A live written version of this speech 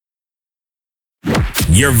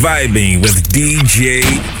You're vibing with DJ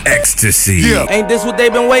Ecstasy. Yeah. Ain't this what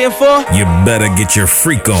they've been waiting for? You better get your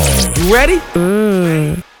freak on. You ready?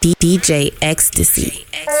 DJ Ecstasy.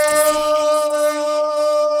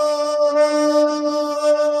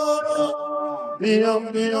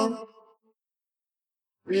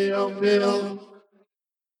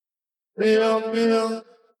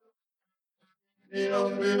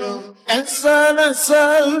 El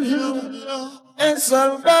sol, el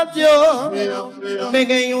sol cayó, me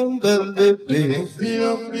caí un bebé,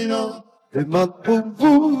 el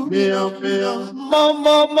matupú,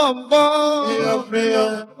 mamá,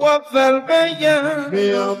 guapel bella,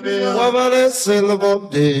 guaparece el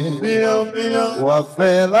bote,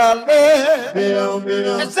 guapel ale,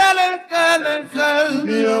 el sol,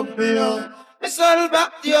 el sol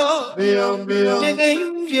batió, llegué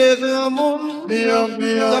un llegamón,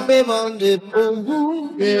 tapé de pou,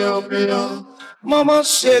 maman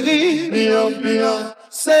chérie,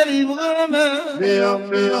 c'est librement,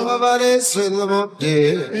 on va balancer le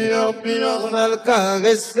monté, on va le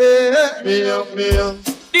caresser.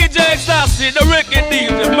 DJ Ecstasy, the record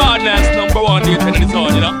deal, the madness #1 DJ in the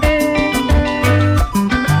town, you know.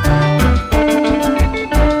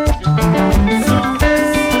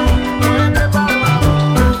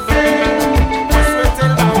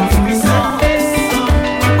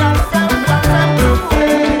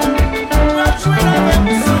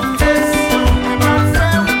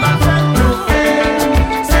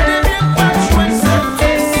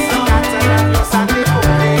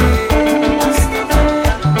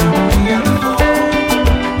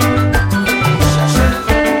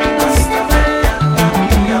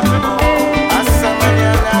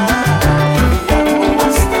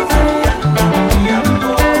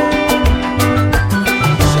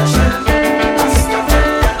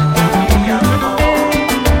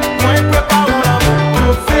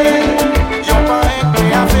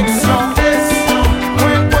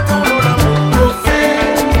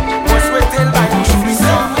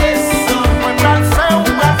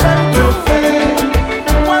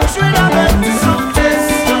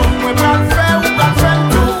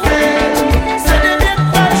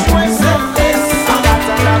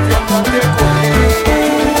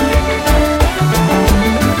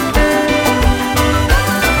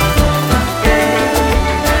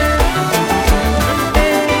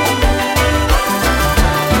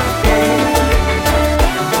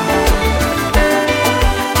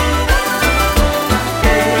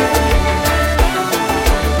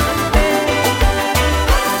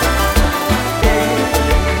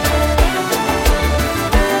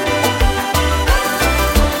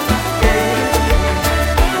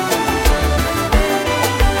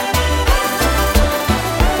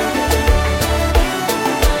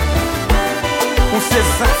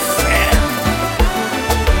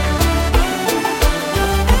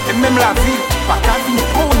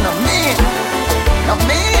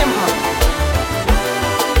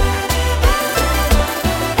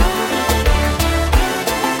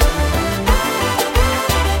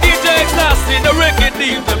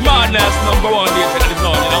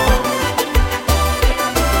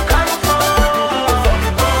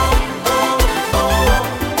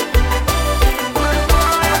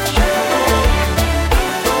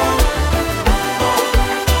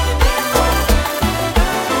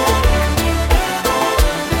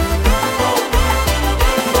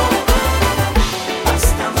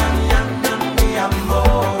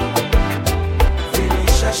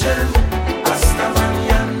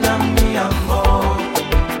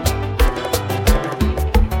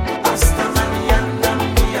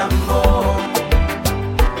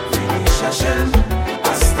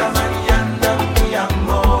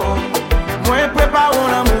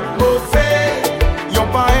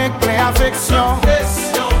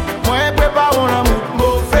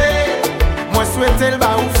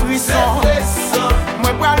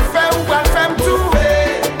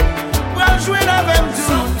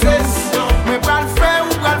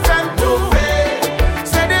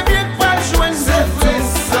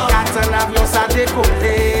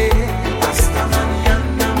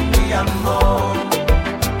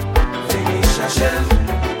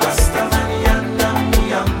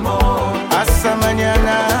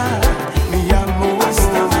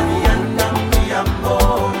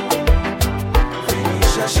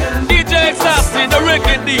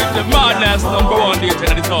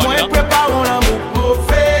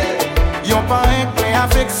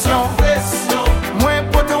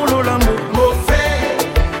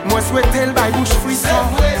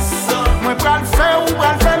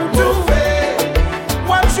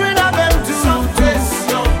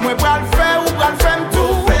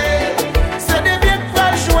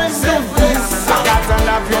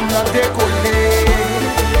 a décollé.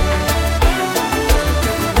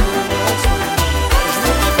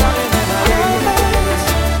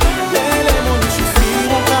 Les mots ne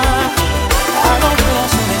suffiront pas. Alors je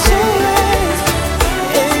lance mes SOS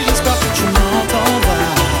et j'espère que tu m'entendras.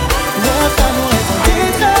 Notre amour est en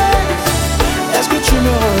détresse. Est-ce que tu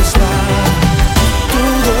me reçois?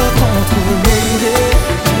 Tout de contrôle m'aider.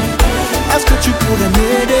 Est-ce que tu pourrais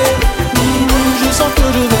m'aider? Je sens que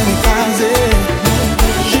je vais m'écraser.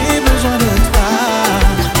 J'ai besoin de toi.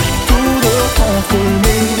 Tout de contrôle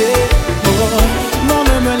m'aider. Oh, non,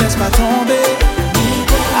 ne me laisse pas tomber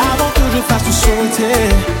avant que je fasse tout sauter.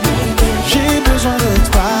 J'ai besoin de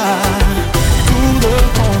toi. Tout de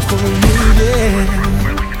contrôle m'aider.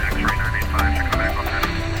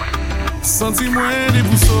 Senti-moi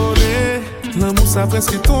déboussolé. L'amour ça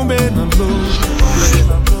presque tombé dans l'eau.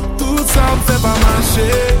 Tout ça me fait pas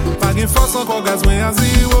marcher. Pas de force encore gaz moins à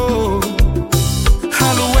zéro.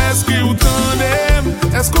 Allô, est-ce que vous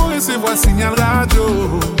tendez? Est-ce qu'on recevra signal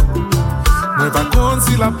radio? Moi pas compte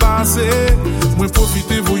s'il a passé. Moi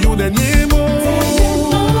profitez vous yon dernier mot.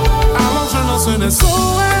 Alors je lance un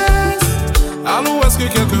SOS. Allô, est-ce que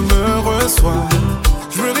quelqu'un me reçoit?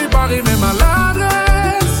 Je veux réparer mes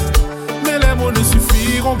maladresses, mais les mots ne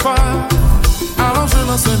suffiront pas. Alors je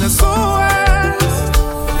lance un SOS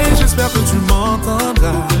et j'espère que tu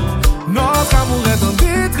m'entendras. Notre amour est en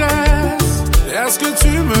détresse. Est-ce que tu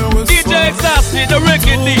me reçois? DJ Sassy, the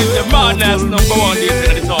record DJ, madness number one DJ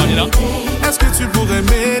in the town, you know. Est-ce que tu pourrais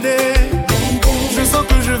m'aider? Je sens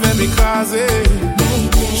que je vais m'écraser.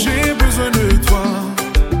 J'ai besoin de toi.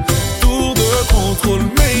 Tour de contrôle,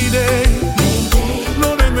 Mayday.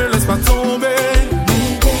 Non, ne me laisse pas tomber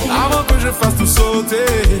avant que je fasse tout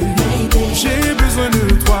sauter. J'ai besoin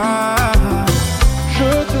de toi. Je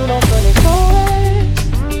te lance un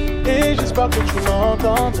SOS et j'espère que tu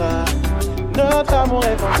m'entendras. Notre amour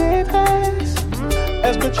est en détresse.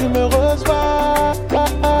 Est-ce que tu me reçois?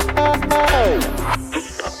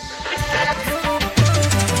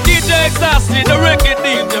 DJ Sassy, the record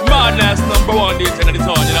DJ, madness number one DJ in the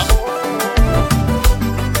town, you know.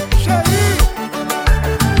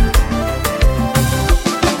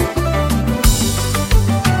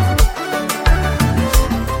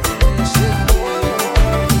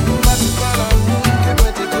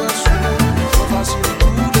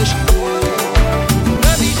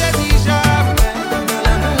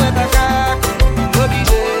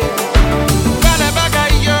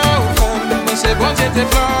 T'es bloqué,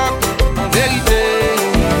 en vérité.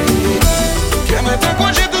 Que maintenant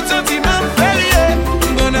quand j'ai tout sentiment férié,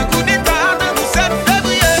 donne un coup d'état dans tout 7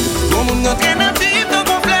 février. Comme on entre dans vie, dans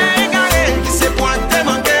conflit égaré. Qui sait point te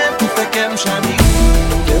manquer, tout fait qu'elle me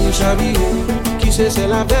chavire. Qui sait c'est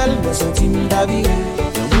la belle, mes sentiments d'aviré.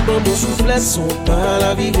 Dans mon beau soufflet, son pain à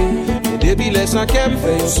la vie. Et depuis les 5 qu'elle me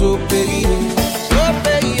fait un saut périllé.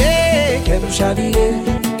 Qu'elle me chavire.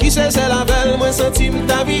 Qui sait c'est la belle, mes sentiments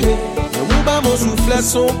d'aviré. Mon soufflet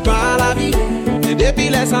son pas la vie. Et depuis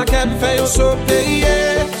les 5 qu'elle me fait un saut périllé.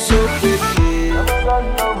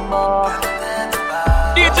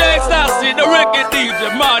 DJ Sassy, the record DJ,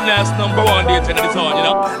 madness number one DJ in the town, you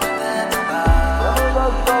know.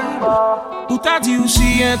 Ou t'as dit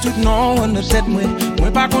aussi un tout non en tête moi.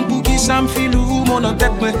 Moi pas contre pour qui ça me file ou mon en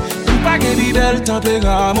tête moi. Ou pas que belle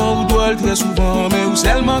tempérament ou doit très souvent. Mais ou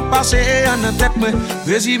seulement passé en tête moi.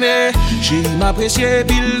 Résumé, j'ai m'apprécié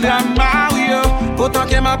pile drama oui yo. Autant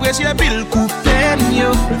que m'apprécié pile coupé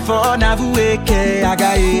yo. Faut n'avouer que a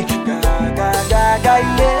gagné.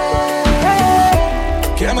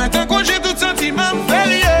 Que maintenant quand j'ai tout sentiment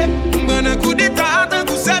férié. Bon un coup d'état dans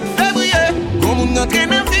tout 7 février. Comme on entre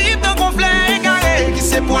dans vie dans conflit égaré. Qui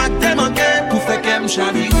sait point te manquer pour faire qu'elle me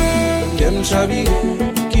chavire.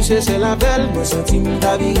 Qui sait c'est la belle, moi sentiment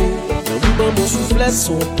d'aviré. Dans mon soufflet,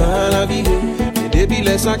 son pain à la vie. Et depuis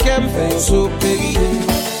les 5 qu'elle me fait un saut périllé.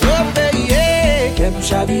 Qu'elle me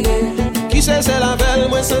chavire. Qui sait c'est la belle,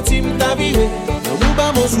 moi sentiment d'aviré.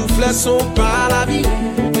 Dans mon soufflet, son pain à la vie.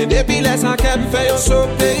 Et depuis les 5 qu'elle me fait un saut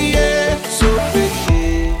périllé.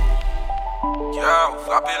 Yo,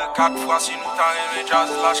 frappez le 4 fois si nous t'arrivons les jazz,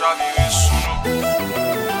 la chavire sous nous.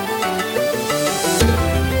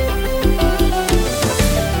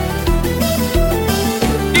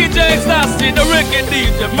 DJ Sassy, the record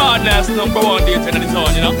DJ, madness number one DJ in the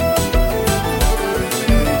town, you know.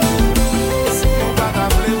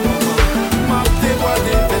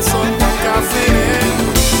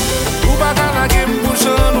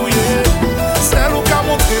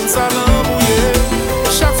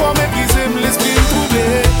 Chaque fois m'épuiser, me l'esprit troublé.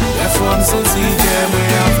 Les fois me sentir qu'elle m'a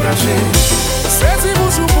caché. C'est si vous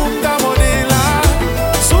jouez pour m'abonner là.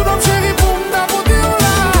 Sous notre chéri pour m'abonner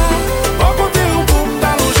là. Au côté ou pour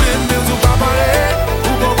m'allonger.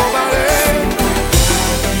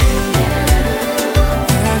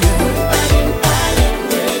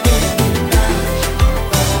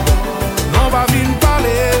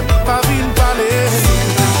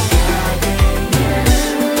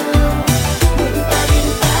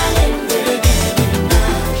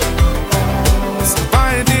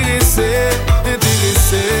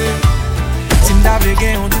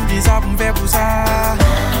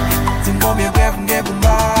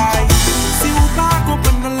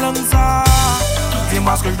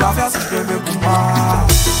 que je dois faire si je te veux pour moi.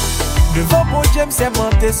 Devant mon Dieu, c'est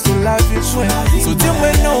monter sur la vie chouette. So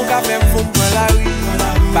dis-moi non, qu'à faire pour moi la rue.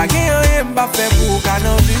 Pas gagner rien, pas faire pour qu'à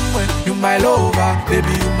n'en vivre moi. You my lover,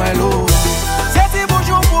 baby, you my lover. C'est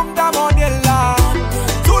bonjour pour m'aborder là.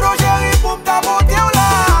 Tout nos chéris pour m'aborder là.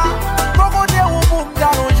 Mon côté ou pour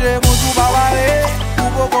m'allonger, mon tout va barrer. Pour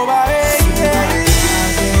beaucoup barrer.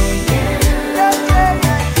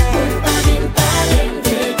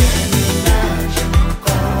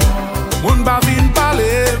 Moun pa vin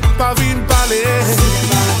pale, pa vin pale.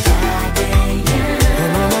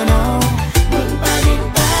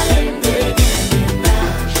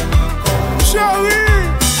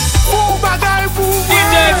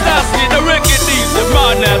 DJ Ecstasy, the reggae DJ, the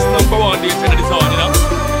madness number one DJ in the zone, you know.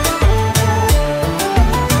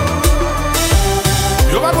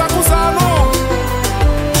 Yo va doit pour ça, non?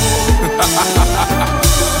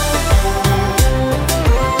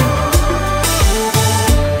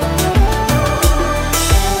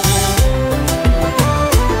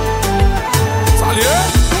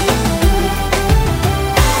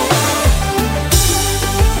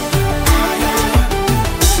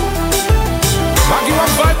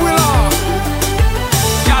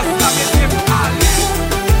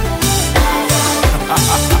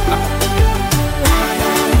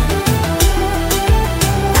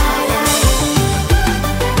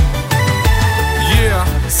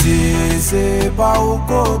 C'est pas au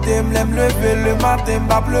côté, m'l'aime lever le matin,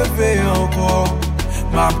 m'a pleuvé encore.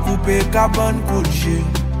 M'a coupé cabane couché,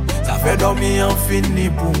 ça fait dormir infini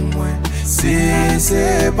pour moi.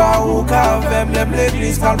 C'est pas au café, m'l'aime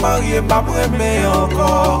l'église, pas le marié, m'a prémé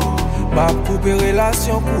encore. M'a coupé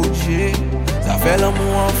relation couché, ça fait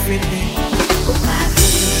l'amour infini.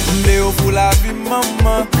 M'léo pour la vie,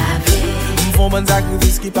 maman. M'font bon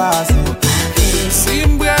sacrifice qui passe. Si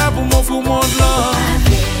m'brè pour mon fou monde là.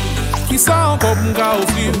 Qui ça encore pour m'ka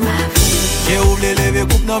offrir? J'ai oublié lever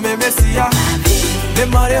coupe dans mes messias.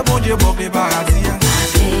 Demandez bon Dieu pour les paradis.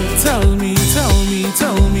 Tell me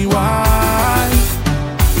why.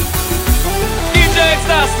 DJ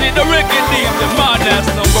Ecstasy, the reggae DJ, the madness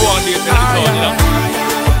number one DJ in the zone, you know.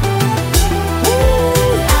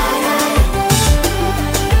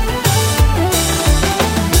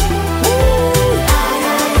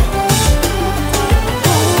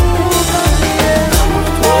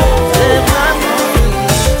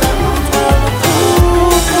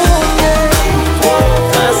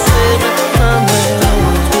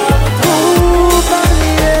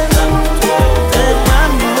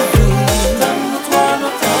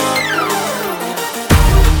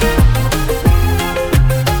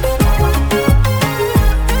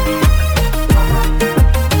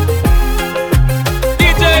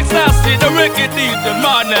 The reggae DJ,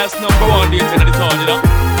 madness number one DJ in the zone, you know.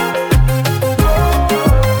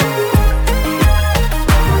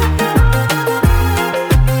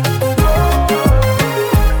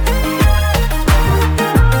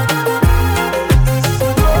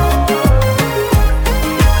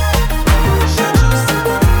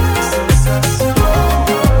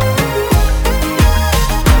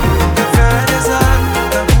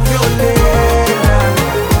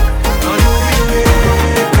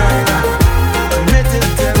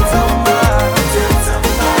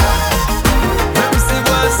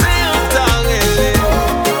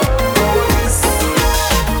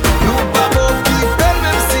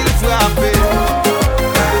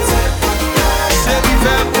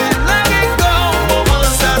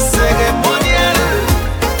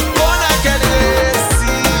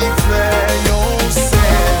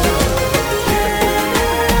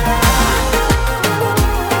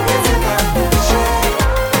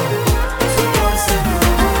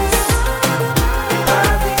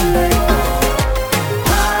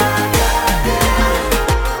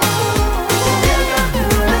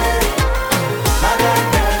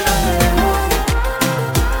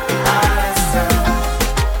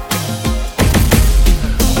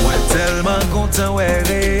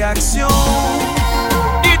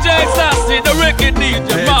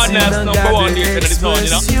 DJ, madness number one DJ in the zone, you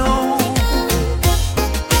know.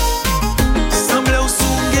 Semble ou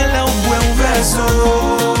souviens là où bois un verso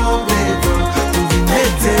pour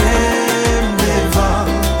mettre devant.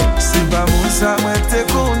 C'est pas mon ça moi te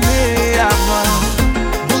connais avant.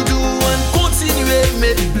 Boudou on continue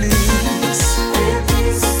mettre bliss.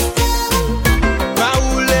 Pas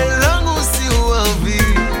où les langues aussi ou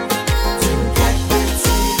envie.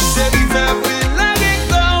 C'est qui fait briller la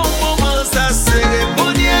gueule moment ça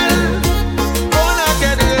cérémoniel. On a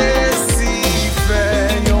qu'à récit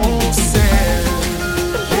fait yon sel.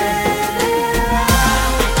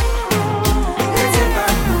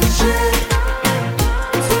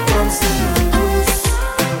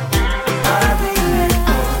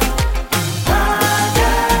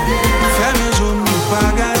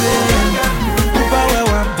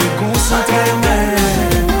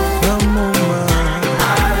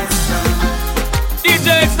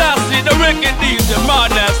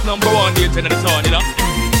 it in the town, you know.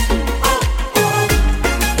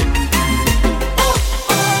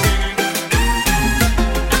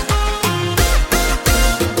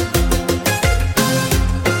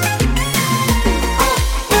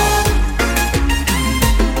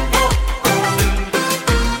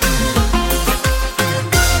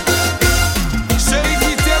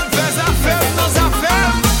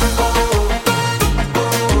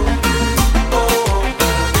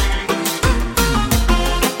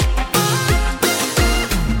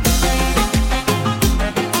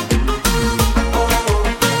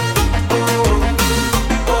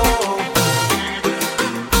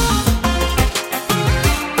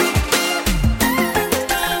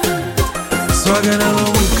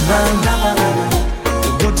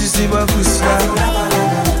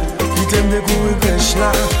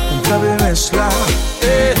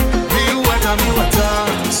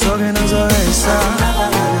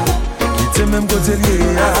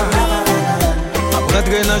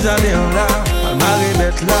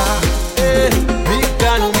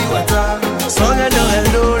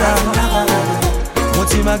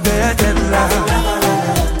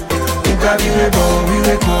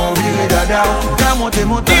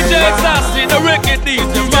 DJ X Yani, the record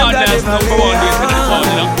DJ, madness number one in the town,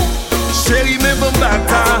 you know. Chérie, mais bon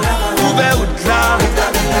bâtard, ouvert route là.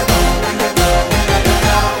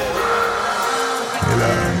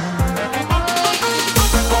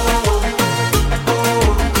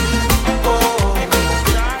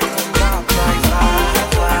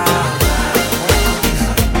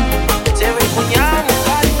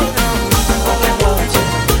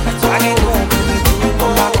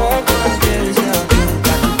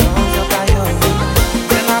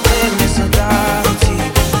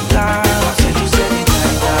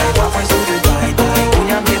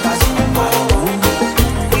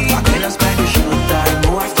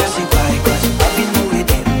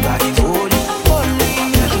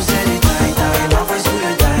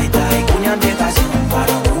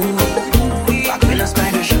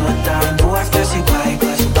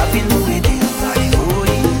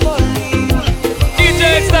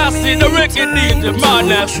 The record DJ,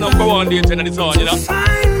 madness number one DJ in the town, you know.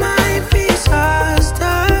 Find my peace as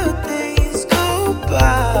the days go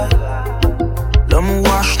by. L'homme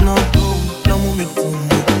wash no blue, l'homme make boom.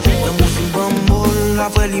 L'homme fin bambol,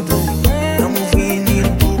 après les boum. L'homme finit le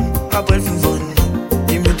boum, après le fin von.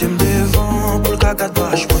 Il me t'aime devant, pour le caca de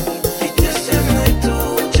vache. Il te sème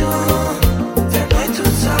tout, John. Fais-moi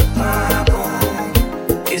tout ça pas bon.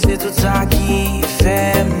 Et c'est tout ça qui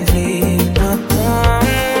fait me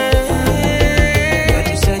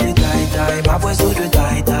Après so de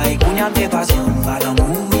die, kounya me passe on va dans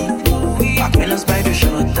movie. Back when I spy the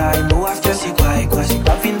short time, no after si quoi, si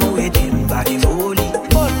pas fin nous aider, pas de folie.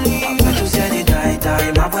 Après tout c'est de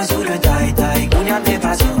die, après so de die, kounya me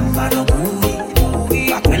passe on va dans movie.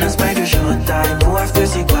 Back when I spy the short time, no after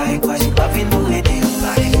si quoi, si pas fin nous aider,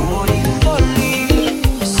 pas de folie.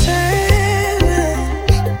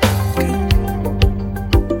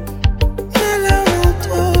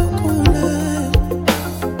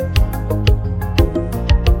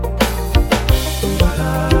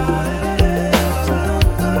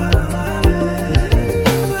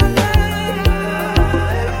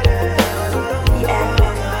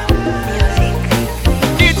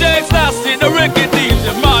 The record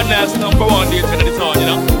DJ, madness number one DJ in the town, you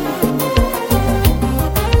know.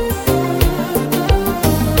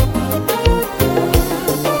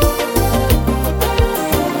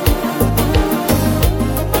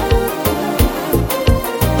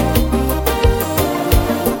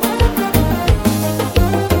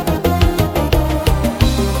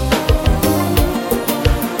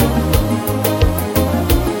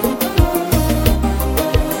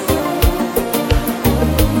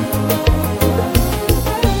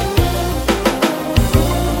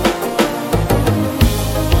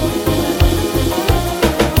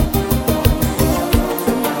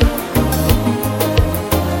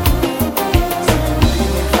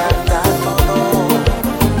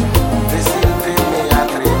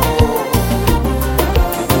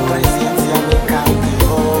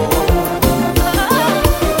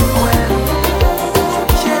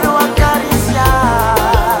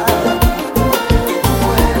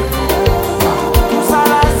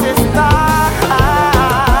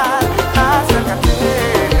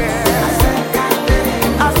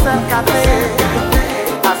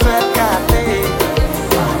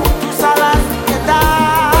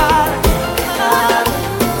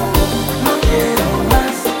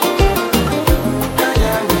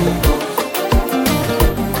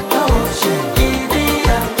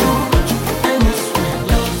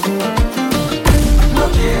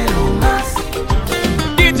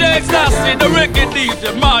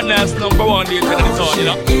 DJ, madness number one DJ in the song, you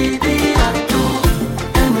know.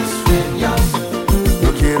 No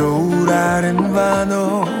quiero jurar en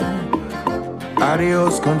vano,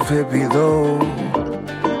 adiós concebido.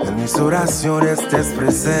 En mis oraciones estés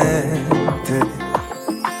presente.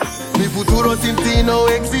 Mi futuro sin ti no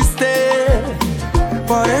existe.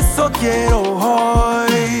 Por eso quiero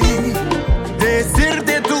hoy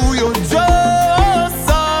decirte tuyo yo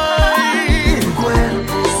soy.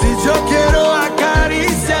 Si yo quiero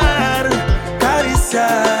acariciar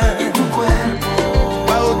tu cuerpo,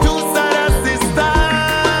 bajo tus alas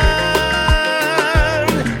estar.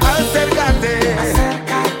 Acércate.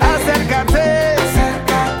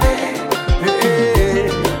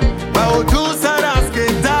 Bajo tus alas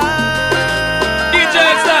quedar. DJ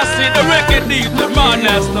Ecstasy, the record DJ,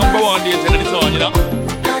 madness number one DJ in the song, you know.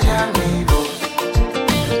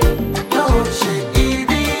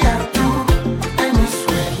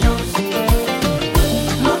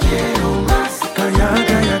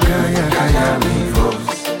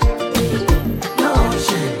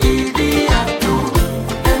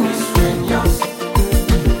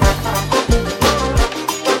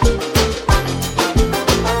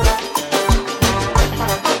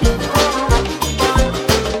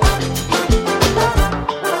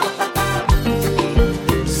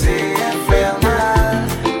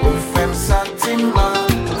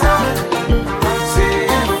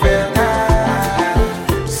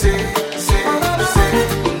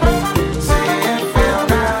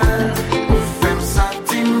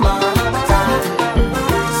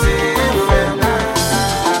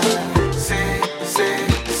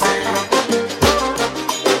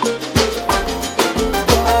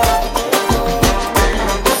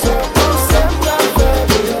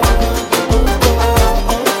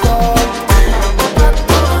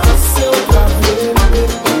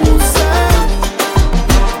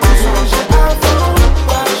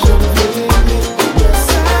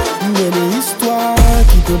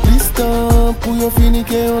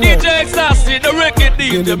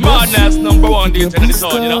 The madness number one DJ in the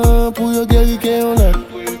song, you know. Pour yo guérir qu'on a.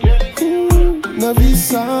 Dans vie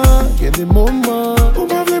ça, y a des moments où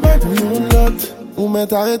m'avait pas pour yon lot. Où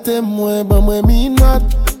m'est arrêté moi, ben moi minot.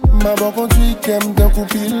 Ma bon conduit qu'aime d'un coup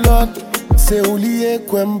pilote. C'est où lié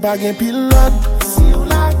quoi m'pas gen pilote. Si ou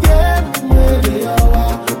la game, moi les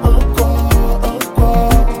encore.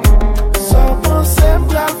 Sans penser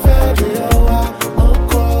m'la faire des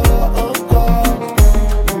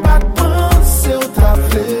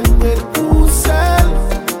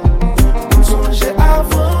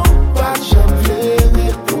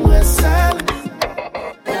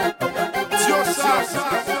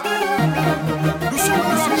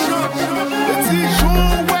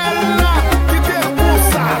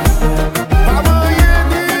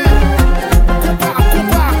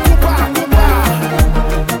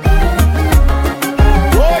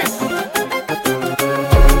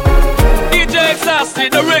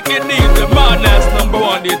the record DJ, the madness number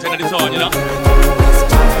one DJ in the song, you know.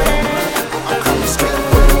 I'm coming straight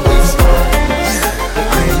for the waistline.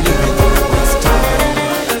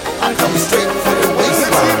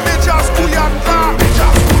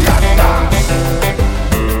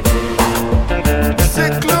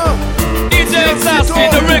 DJ Ecstasy,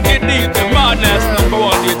 the record DJ, the madness number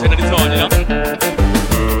one DJ in the song, you know.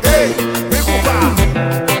 Hey, big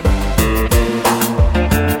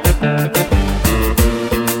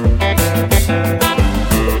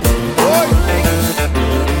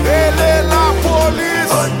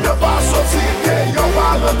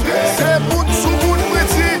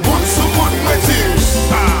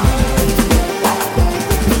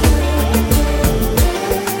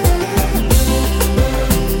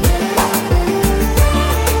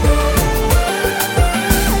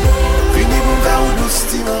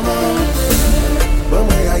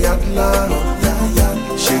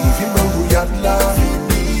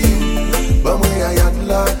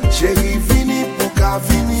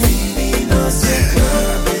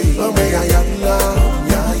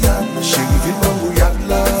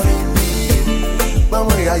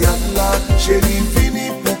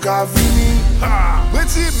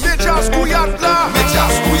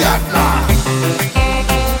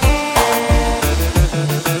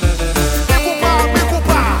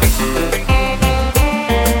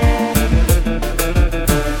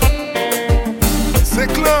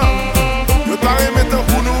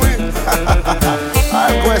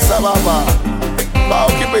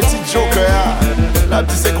La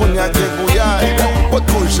di se kon ya gen gouyad, pot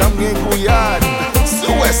kon jam gen gouyad. Si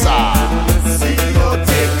wè sa, si yo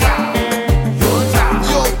te ka,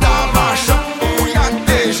 yo ta machan gouyad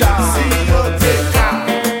deja. Si yo te ka,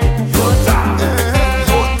 yo ta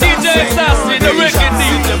DJ Ecstasy, the record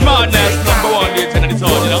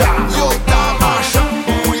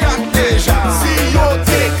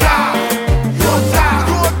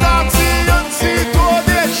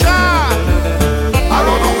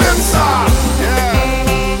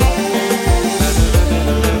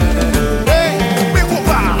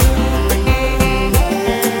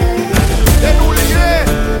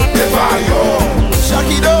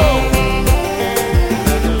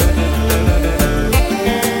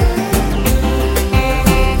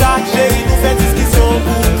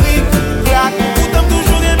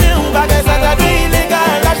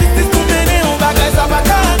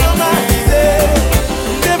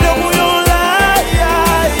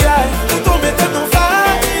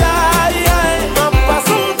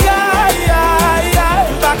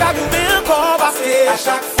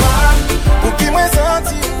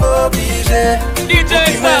obligé. DJ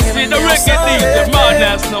Ecstasy, the record DJ,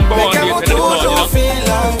 madness number one DJ in the town, you know.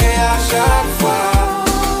 À chaque fois.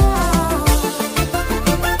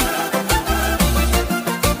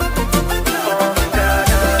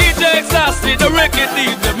 DJ Ecstasy, the record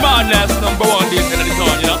DJ, madness number one DJ in the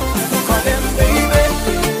town, you know.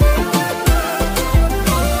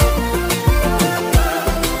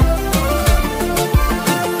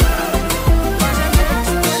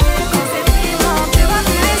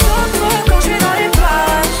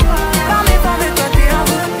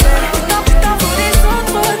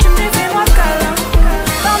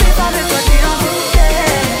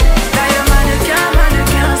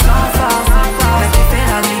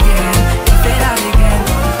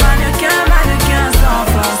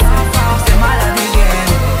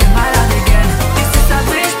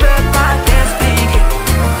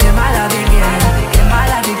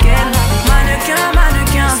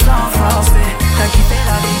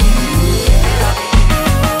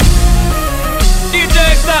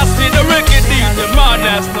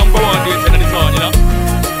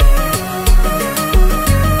 Madness number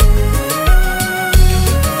one DJ in the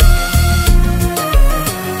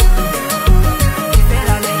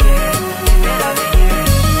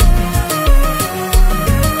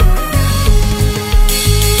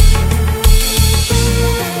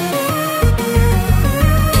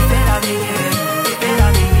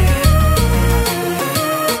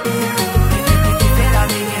you know.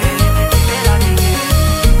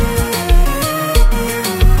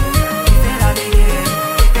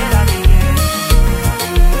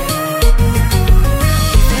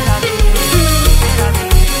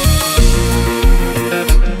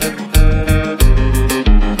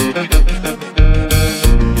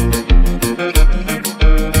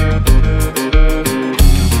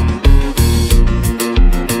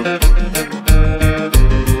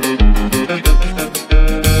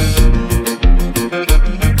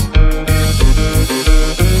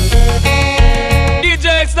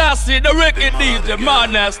 The record DJ,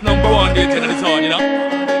 madness number one DJ in the town, you know.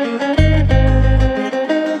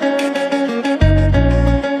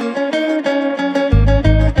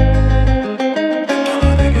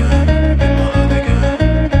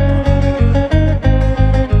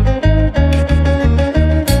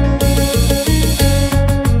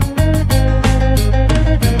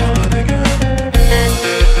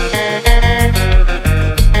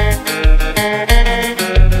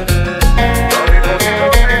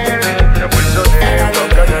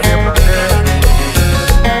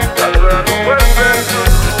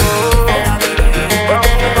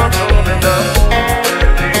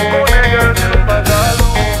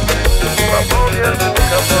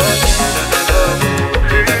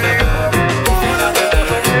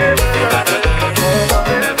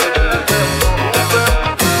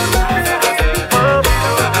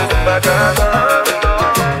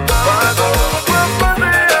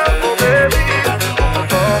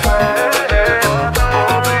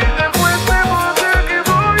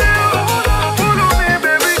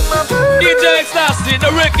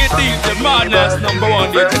 DJ, madness number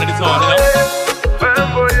one DJ in the town, you know.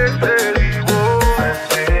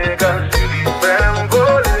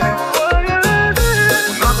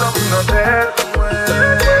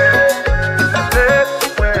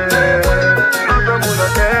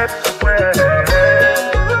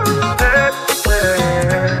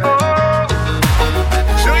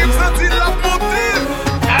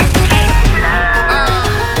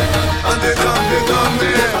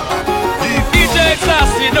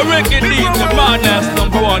 The record DJ, madness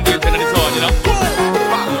number one DJ in the town, you know.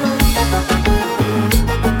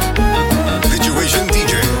 Situation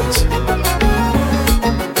DJs.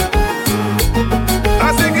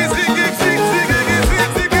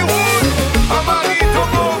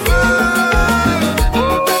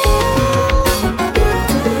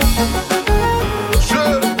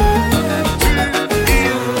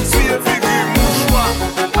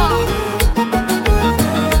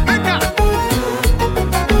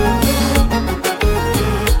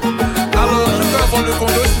 Alors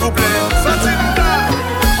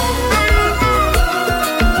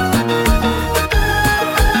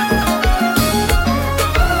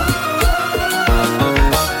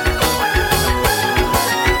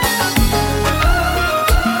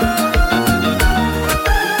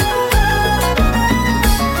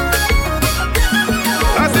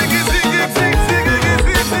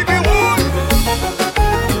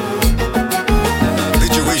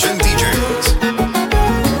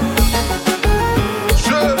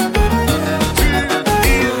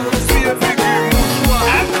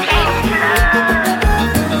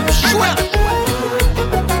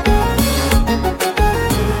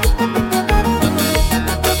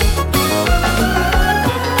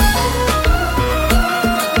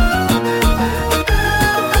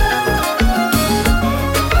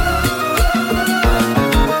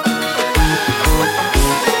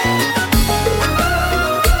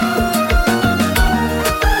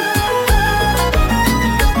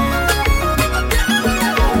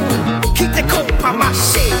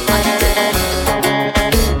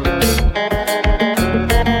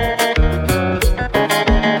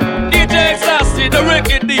Ecstasy, the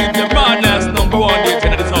wicked DJ, madness number one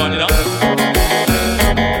DJ in the song, you know.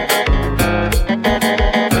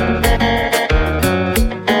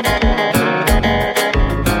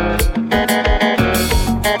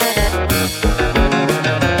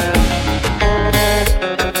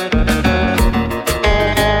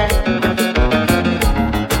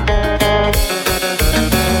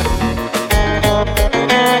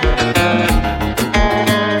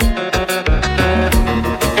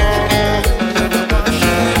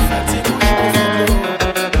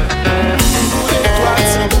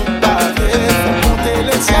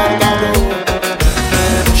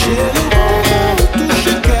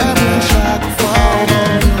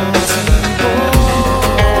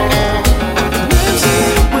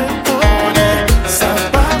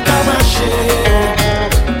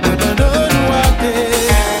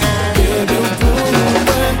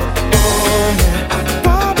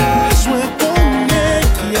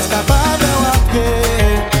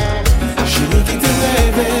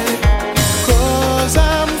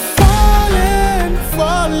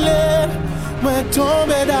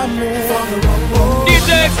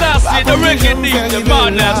 The wicked DJ,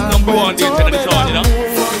 madness number one DJ in the song, you know.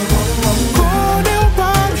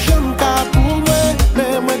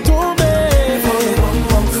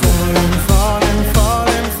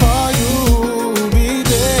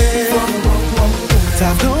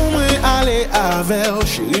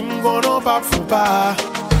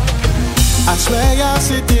 I swear ya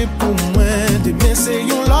c'était pour moi de m'essayer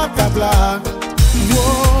l'autre tabla. Yo,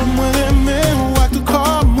 moi remè ou à tout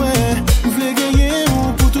comme moi. V'lè gagner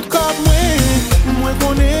ou pour tout comme moi. Moi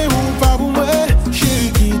connais ou pas pour moi.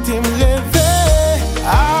 Chérie qui t'aime lever.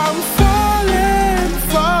 I'm falling,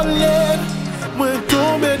 falling. Moi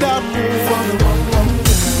tombé d'amour.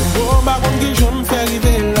 Oh, bah comme que je me fais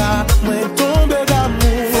arriver là. Moi tombé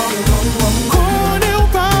d'amour. Connais ou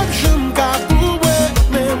pas je me cape pour moi.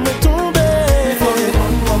 Mais moi tombé.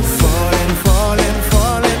 Falling, falling,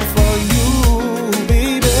 falling for you,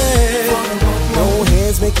 baby. No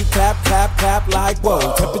hands make it clap, clap, clap like whoa.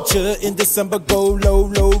 Temperature in December go low,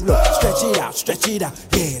 low, low. Stretch it out,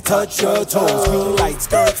 yeah. Touch your toes, green light,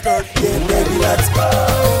 skirt, skirt, yeah, baby, let's go.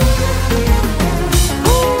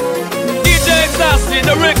 DJ Ecstasy,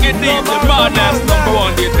 the wicked DJ, madness number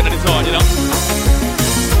one DJ in the song, you know.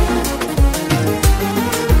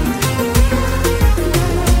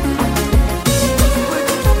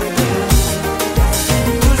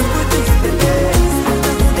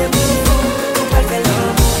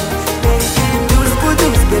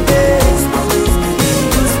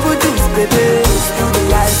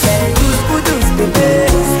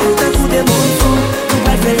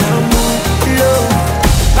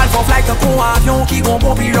 Avion qui gon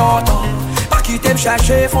bon pilote. Pas quitter me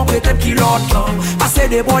chercher, font prêter pilote. Passer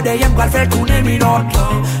des bois derrière, m'bral faire tourner minute.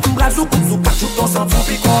 M'bral zouk zouk, tout ton sang font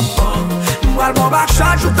picote. M'bral bon bac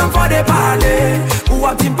chat, tout ton fond des palais. Ou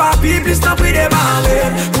un petit papi, plus t'en prie démarrer.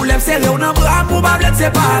 Ou l'aime serrer, on en bras, pour pas bled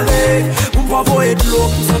séparer. M'prend voyer de l'eau,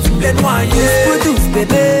 pour sentir m'bled noyer. Douce pour douce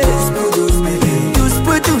bébé, douce pour douce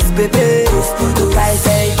bébé.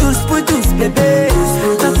 Douce pour douce bébé.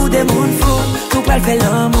 D'un coup des moules fous, nous pral faire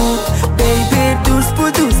l'amour. Baby, douce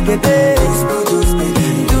pour douce bébé.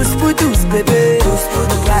 Douce pour douce bébé.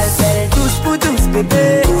 Nous pral faire douce pour douce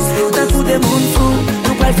bébé. D'un coup des moules fous,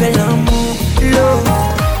 nous pral faire l'amour.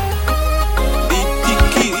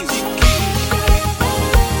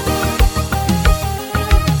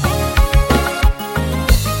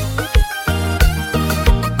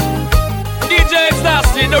 DJ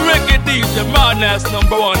Ecstasy, the wicked DJ, madness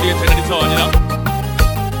number one DJ in the song, you know.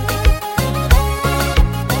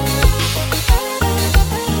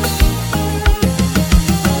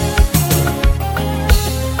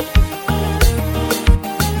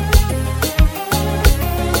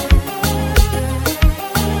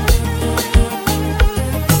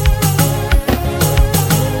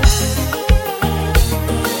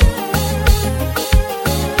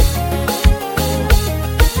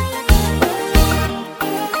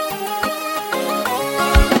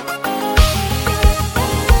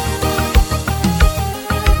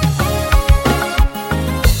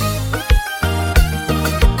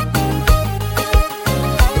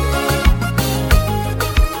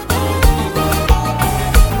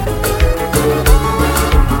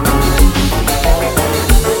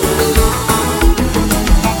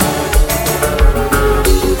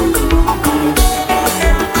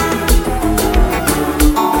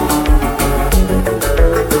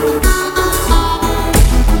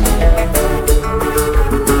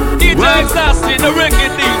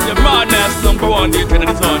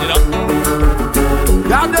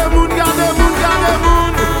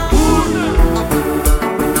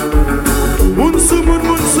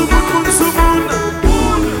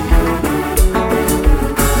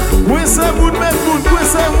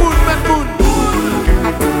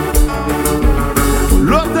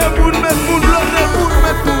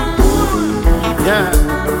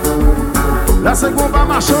 Là c'est Konpa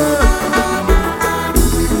marcher.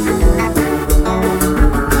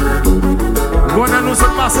 On a nous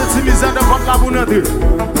sommes passés de misère de contre la boune entrer.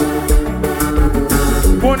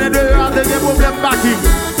 On est dehors avec des problèmes baki.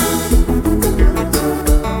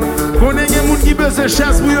 On est des gens qui besoin de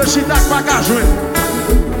chaise pour chita pas qu'à jouer.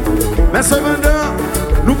 Mais cependant,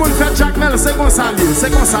 nous pouvons faire chaque mail, c'est qu'on s'allie,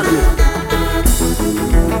 c'est qu'on s'allie.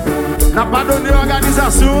 N'a pas donné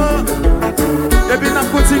organisation. Et puis n'a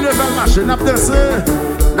continué à faire le marché, n'a pas dansé,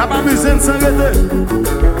 n'a pas amusé sans arrêter.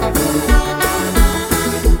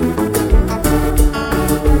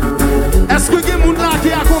 Est-ce que y a des gens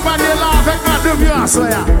qui accompagnent là avec madame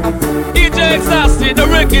Soya? DJ X Yani, the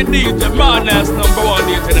record DJ, madness number one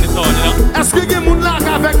DJ in the town, you know? Est-ce que y a des gens là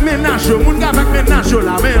avec ménage, moun avec ménage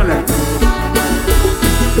là, mais là.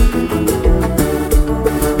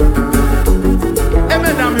 Et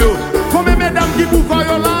mesdames yo, combien mesdames qui pour quoi là?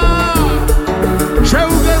 J'ai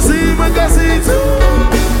ouvert magasin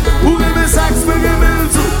tout. Pour aimer ça,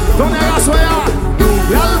 expérimenter tout. Ton air à soya. Nous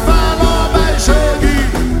bral pas l'obéi chéri.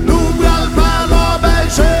 Nous bral pas l'obéi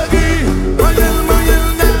chéri. Moyen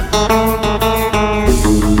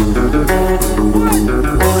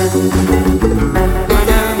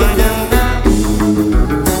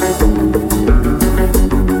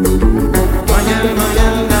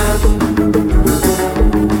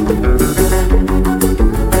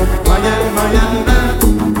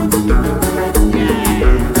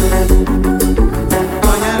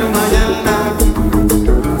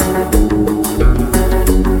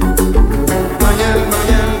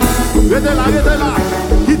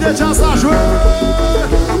déjà ça joue.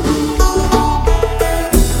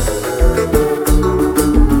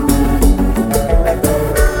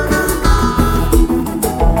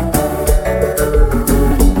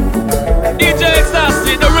 DJ X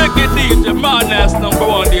Yani, the record DJ, madness number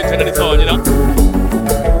one DJ in the town, you know?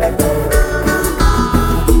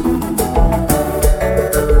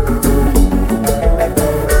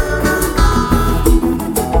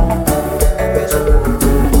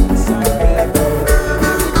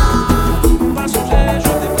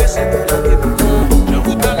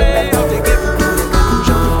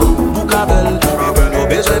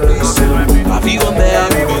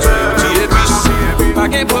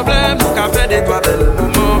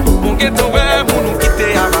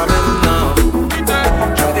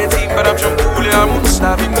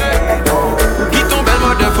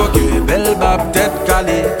 Belle bab, tête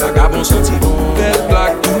calée, vagabond senti bon. Belle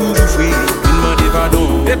blague, toujours free, il m'a dit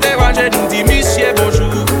pardon. Et t'es rangé, nous dit monsieur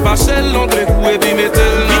bonjour. Passez l'entrée coup et puis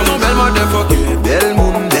mettez-le dans ton belle motherfucker. Belle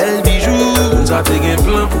moune, belle bijou. Nous a fait un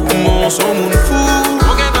plan pour mon son moun fou.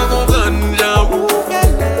 On gagne à comprendre, là où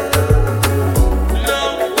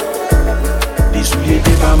les souliers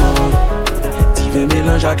t'es pas mort. Divin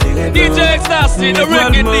mélange à clair et blanc. DJ X Yani, the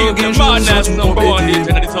record DJ, madness number one DJ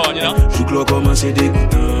in the town, you know? Joue clos commence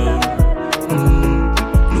dégoûtant.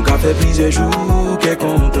 Nous qu'a fait plusieurs jours, qu'est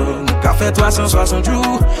content. Nous qu'a fait 360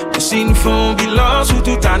 jours. Mais si nous font bilan sous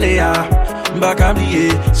toute année, m'ba qu'ablier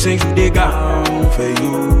 5 jours de gars, on fait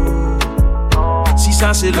you. Si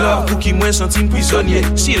ça c'est l'or pour qui moins senti prisonnier.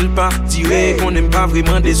 S'il pas dirait qu'on n'aime pas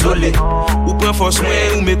vraiment désolé. Ou prend force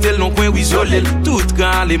moins ou mettez le long coin ou isolé. Tout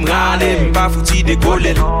grand les m'râler, m'pas fouti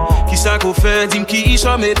décoller. Qui ça qu'on fait, dis-moi qui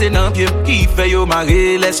s'en mette dans pied. Qui fait yo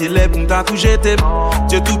marrer, laissez-les pour m'ta tout jeter.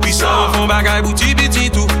 Dieu tout puissant, mon bagage bouti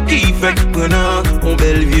petit tout. Qui fait prenant, on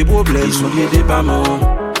belle vieux problème. Ils sont liés des pas morts.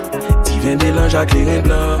 Divin mélange à clair et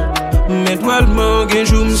blanc. Mais toi le manque, un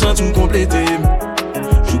jour m'sens tout complété.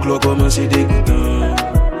 Joue clos commence dégoûtant.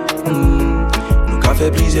 Nous qu'a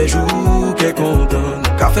fait plusieurs jours, qu'est content.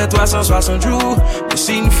 Nous qu'a fait 360 jours. Mais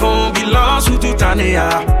si nous font bilan sous toute année,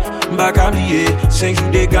 m'ba qu'ablier 5 jours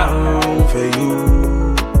de gars, on fait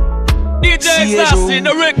you. DJ X Yani,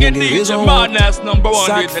 the record DJ, madness number one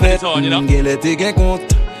DJ in the town, you know? M'gèle te gen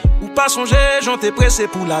compte. Ou pas songer, j'en t'ai pressé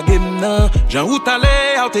pour la game, nan. J'en route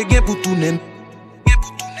aller, ou t'es gen pour tout nem.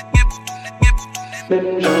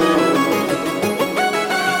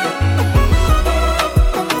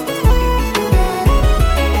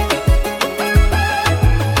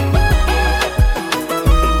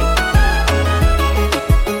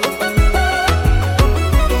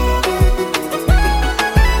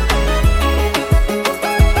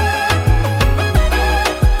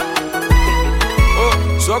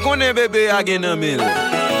 So qu'on est bébé à gen un mille.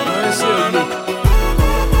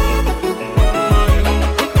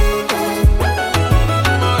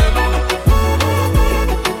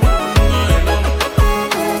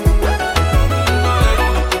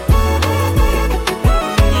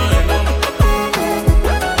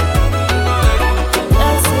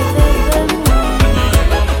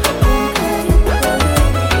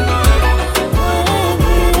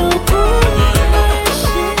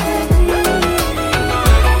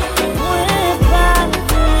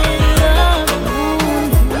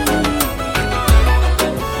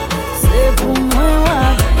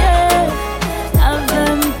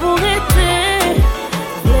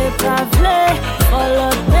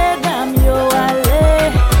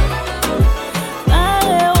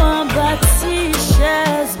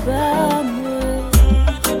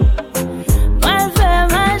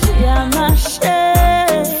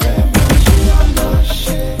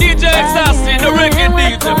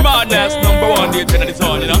 the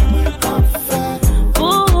sun, you know.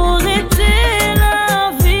 Pour l'été,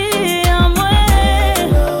 la vie à moi.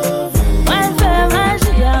 Moi, faire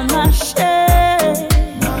magie à marcher.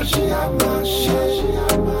 Magie à marcher.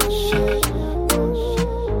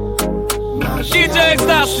 DJ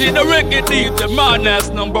Ecstasy, the record DJ, madness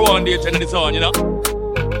 #1 DJ in the sun, you know.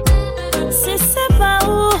 Si c'est pas où,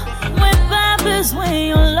 moi pas besoin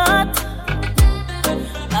yon lot.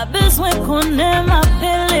 Pas besoin qu'on aime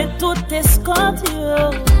appeler tout escorte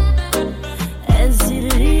yo.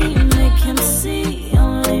 Easily make him see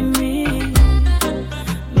only me.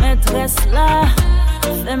 Maîtresse là,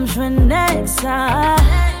 femme joindre ça.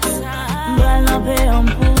 Moi l'envers en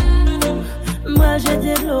bout, moi j'ai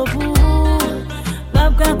de l'eau pour. Pas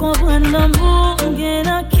qu'à comprendre l'amour, j'ai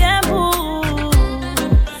un cœur pour.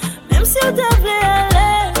 Même si on devait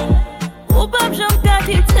aller, ou pas j'en qu'à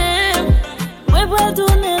quitter. Moi pas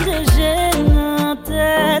tourner de gêne en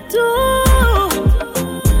tête tout.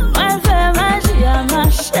 Moi faire magie à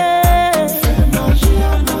marcher. Faire magie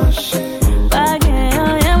à marcher. Pas gain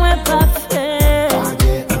rien moi pas fait. Pas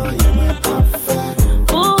gain rien moi pas fait.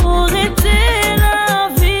 Pour arrêter la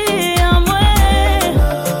vie à moi.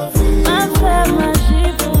 Ma faire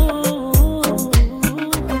magie pour.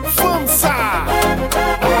 Femme ça.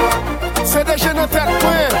 C'est des jeunes en tête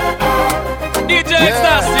point. DJ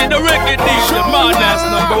Ecstasy, the record DJ, madness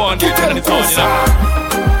 #1 DJ in the sun, you know.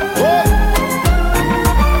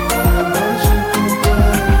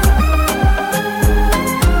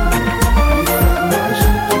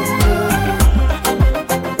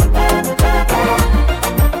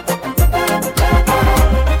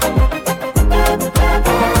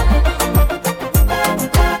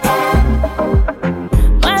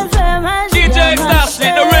 DJ Ecstasy,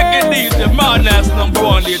 the record DJ, madness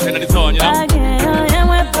 #1 DJ in the sun, you know.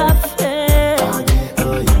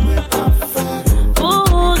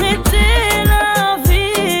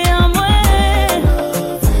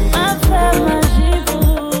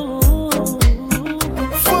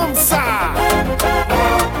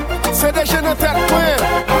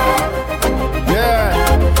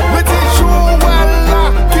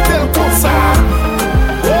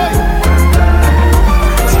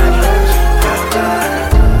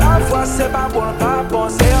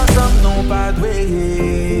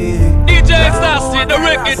 The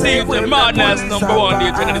record DJ, madness #1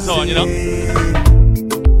 DJ in the sun, you know.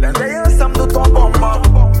 L'un des ensemble de ton bomba.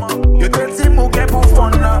 Yo te ti mouke pour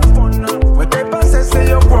fun là. Moi t'es passé c'est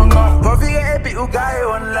yo pronga. Pour virer et puis ou gagne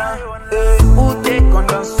on là. Où t'es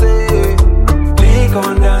condensé, li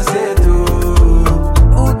condensé tout.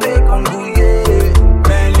 Où t'es congouillé,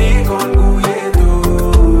 mais li congouillé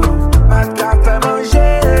tout. Pas de café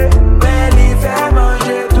manger, mais li fait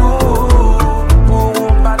manger tout. Pour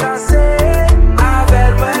pas danser.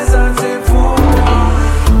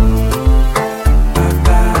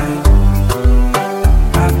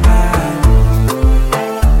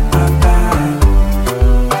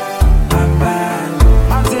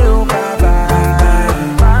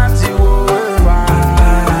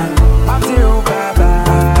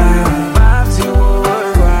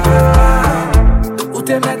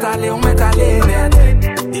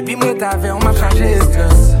 On m'a changé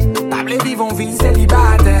stress. Table vivons vie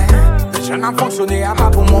célibataire. Les jeunes ont fonctionné à pas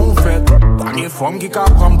pour mon fait. Pas une femme qui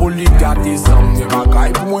prend pour lui gâter somme. Des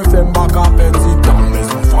bagailles pour moi faire bagarre petit temps. Mais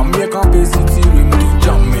son femme est campée si tu lui me dis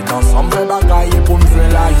jam. Mais ensemble fait bagaille pour me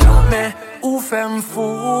faire l'argent. Mais où fait me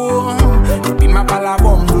four? Et puis ma pas la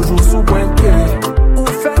bombe toujours sous pointé. Où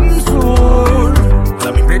fait me soul?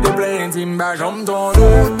 Ça me plaît de plein intime, bah j'aime ton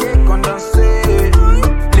dos. T'es condensé,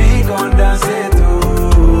 t'es condensé tout.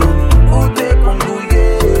 Où t'es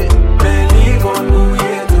congouillé, mais li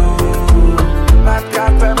congouillé tout. Pas de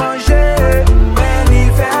café manger, mais li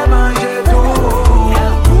fait manger tout.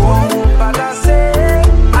 Pour pas danser,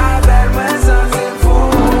 avec moi ça c'est fou.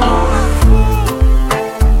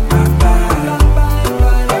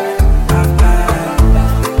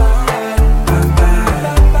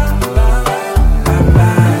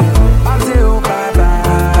 Parti au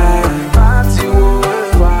bye-bye, parti au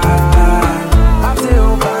revoir. Parti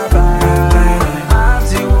au bye-bye,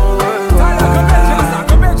 parti au revoir.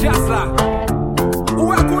 Comme jazz là, où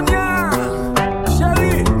est qu'on y a?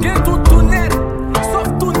 Chérie, get tout net, sauf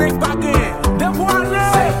tout n'est pas gain. Dévoilé.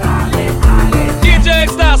 DJ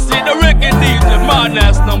Ecstasy, the record DJ,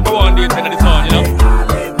 madness #1 DJ in the sun, you know.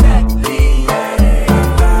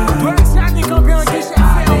 Dro X Yani campion qui chef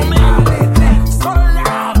fermé. Sold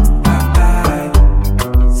out.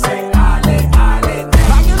 C'est allez, allez.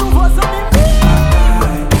 Pas de nouveaux amis.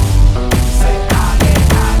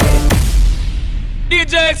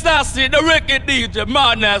 DJ Ecstasy, the record DJ,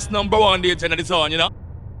 madness #1 DJ in the sun, you know.